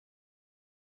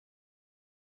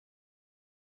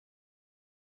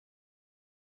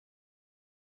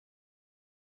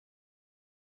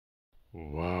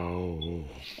Wow.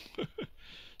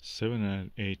 7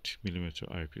 and 8mm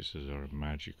eyepieces are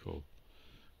magical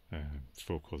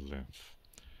focal length.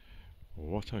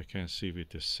 What I can see with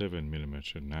the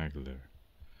 7mm Nagler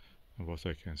and what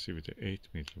I can see with the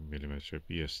 8mm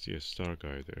BST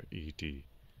Starguider ED,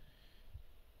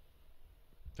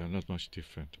 they're not much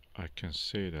different. I can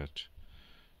say that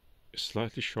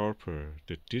slightly sharper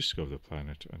the disk of the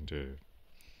planet on the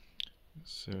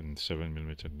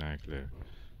 7mm Nagler,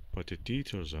 but the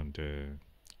details on the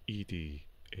ED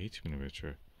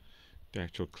 8mm, the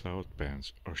actual cloud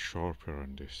bands are sharper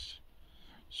on this.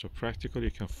 So practically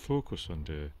you can focus on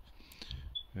the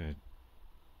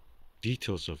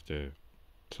details of the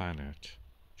planet,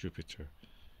 Jupiter,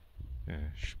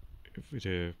 with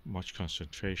a much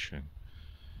concentration.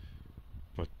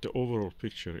 But the overall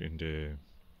picture in the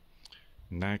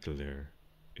Nagler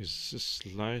is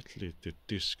slightly, the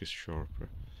disk is sharper,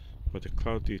 but the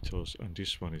cloud details on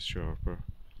this one is sharper.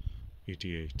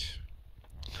 ED8.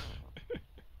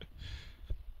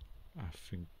 I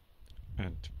think,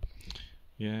 and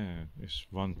yeah, it's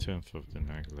 1/10 of the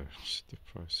Nagler. What's the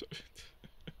price of it?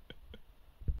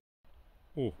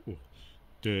 Oh,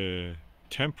 the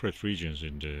temperate regions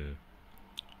in the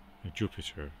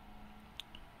Jupiter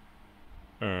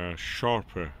are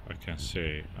sharper, I can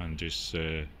say, on this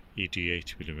ED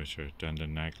 8mm than the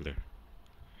Nagler.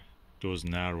 Those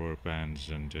narrower bands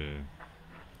and the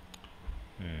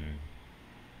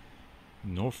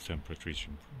north temperate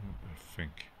region, I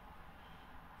think,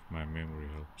 if my memory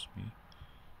helps me.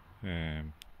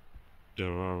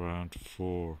 There are around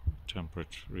 4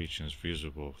 temperate regions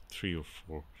visible, 3 or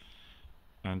 4,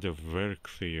 and they're very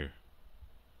clear.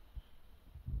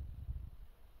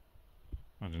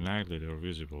 On the Nagler they're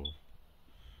visible,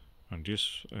 and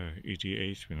this ED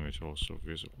 8mm also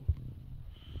visible.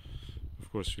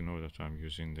 Of course, you know that I'm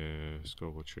using the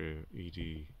Skywatcher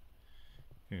ED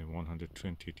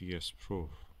 120 DS Pro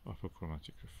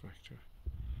Apochromatic refractor,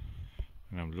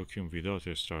 and I'm looking without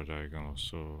a star diagonal,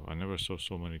 so I never saw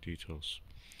so many details.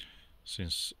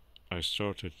 Since I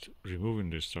started removing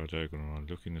the star diagonal and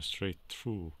looking straight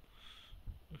through,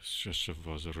 it just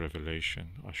was a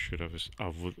revelation. I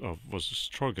was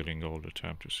struggling all the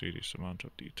time to see this amount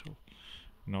of detail.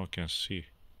 Now I can see.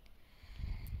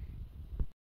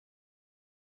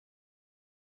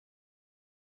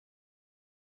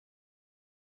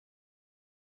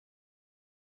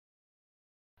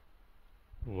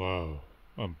 Wow,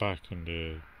 I'm back on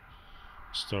the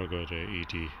Starguider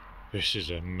ED. This is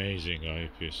amazing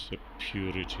eyepiece, the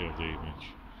purity of the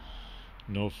image.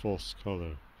 No false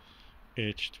color,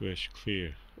 edge to edge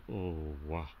clear. Oh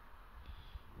wow,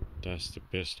 that's the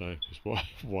best eyepiece.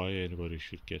 Why anybody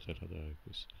should get another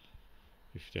eyepiece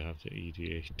if they have the ED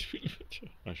 8mm?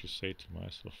 I should say to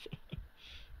myself.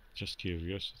 Just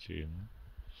curiosity, you know.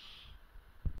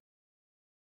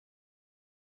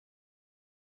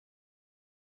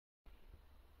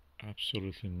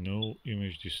 Absolutely no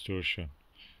image distortion.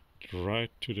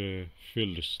 Right to the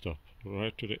field stop,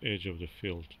 right to the edge of the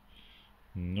field.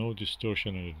 No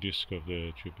distortion on the disk of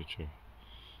the Jupiter.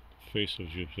 Face of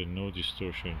Jupiter, no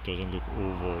distortion. It doesn't look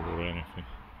oval or anything.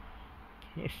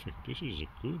 Perfect. This is a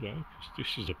good eyepiece.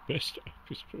 This is the best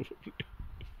eyepiece probably.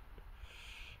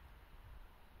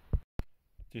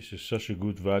 This is such a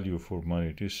good value for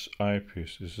money. This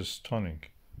eyepiece is stunning.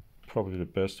 Probably the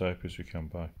best eyepiece you can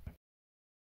buy.